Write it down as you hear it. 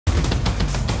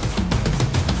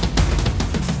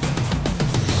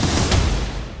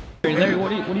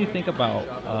you think about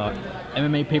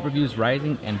MMA pay-per-views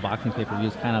rising and boxing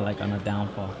pay-per-views kind of like on a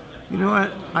downfall? You know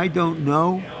what? I don't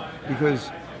know, because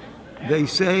they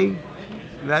say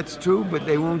that's true, but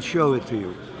they won't show it to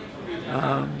you.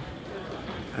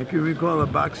 I can recall a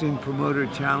boxing promoter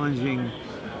challenging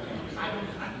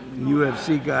the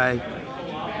UFC guy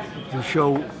to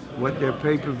show what their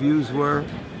pay-per-views were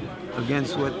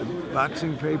against what the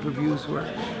boxing pay-per-views were.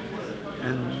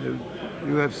 And the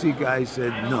UFC guy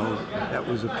said, no, that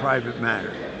was a private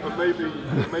matter. But maybe,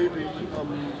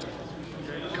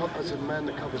 as a man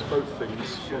that covers both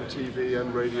things on TV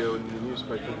and radio and the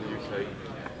newspaper in the UK,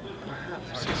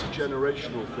 perhaps it's a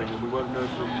generational thing and we won't know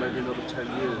for maybe another 10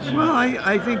 years. Well,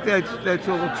 I think that's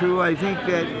all true. I think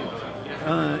that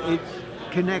it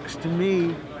connects to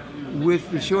me with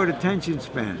the short attention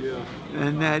span. Yeah.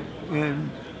 And that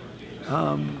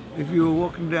if you were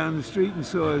walking down the street and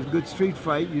saw a good street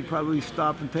fight, you'd probably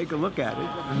stop and take a look at it.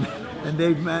 And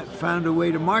they've found a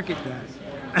way to market that.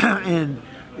 And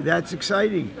that's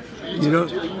exciting. Are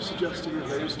you suggesting that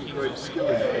there isn't great skill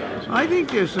in it? I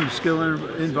think there's some skill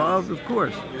involved, of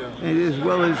course, and as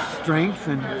well as strength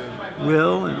and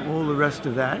will and all the rest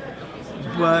of that.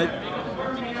 But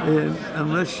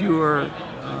unless you are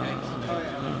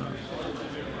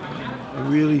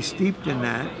really steeped in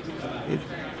that,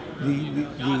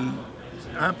 the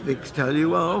optics tell you,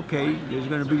 well, okay, there's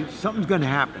going to be something's going to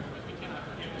happen,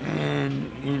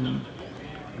 and in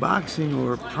boxing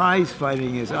or prize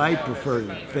fighting, as I prefer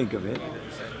to think of it,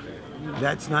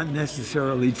 that's not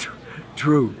necessarily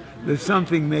true. There's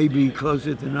something maybe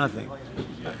closer to nothing.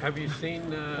 Have you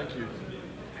seen?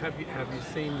 Have you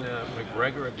seen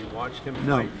McGregor? Have you watched him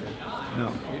fight?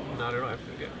 No. Not at all.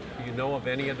 Do you know of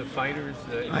any of the fighters?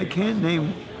 I can't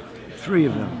name 3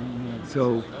 of them.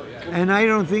 So, and I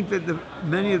don't think that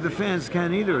many of the fans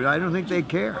can either. I don't think they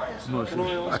care, most of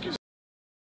them.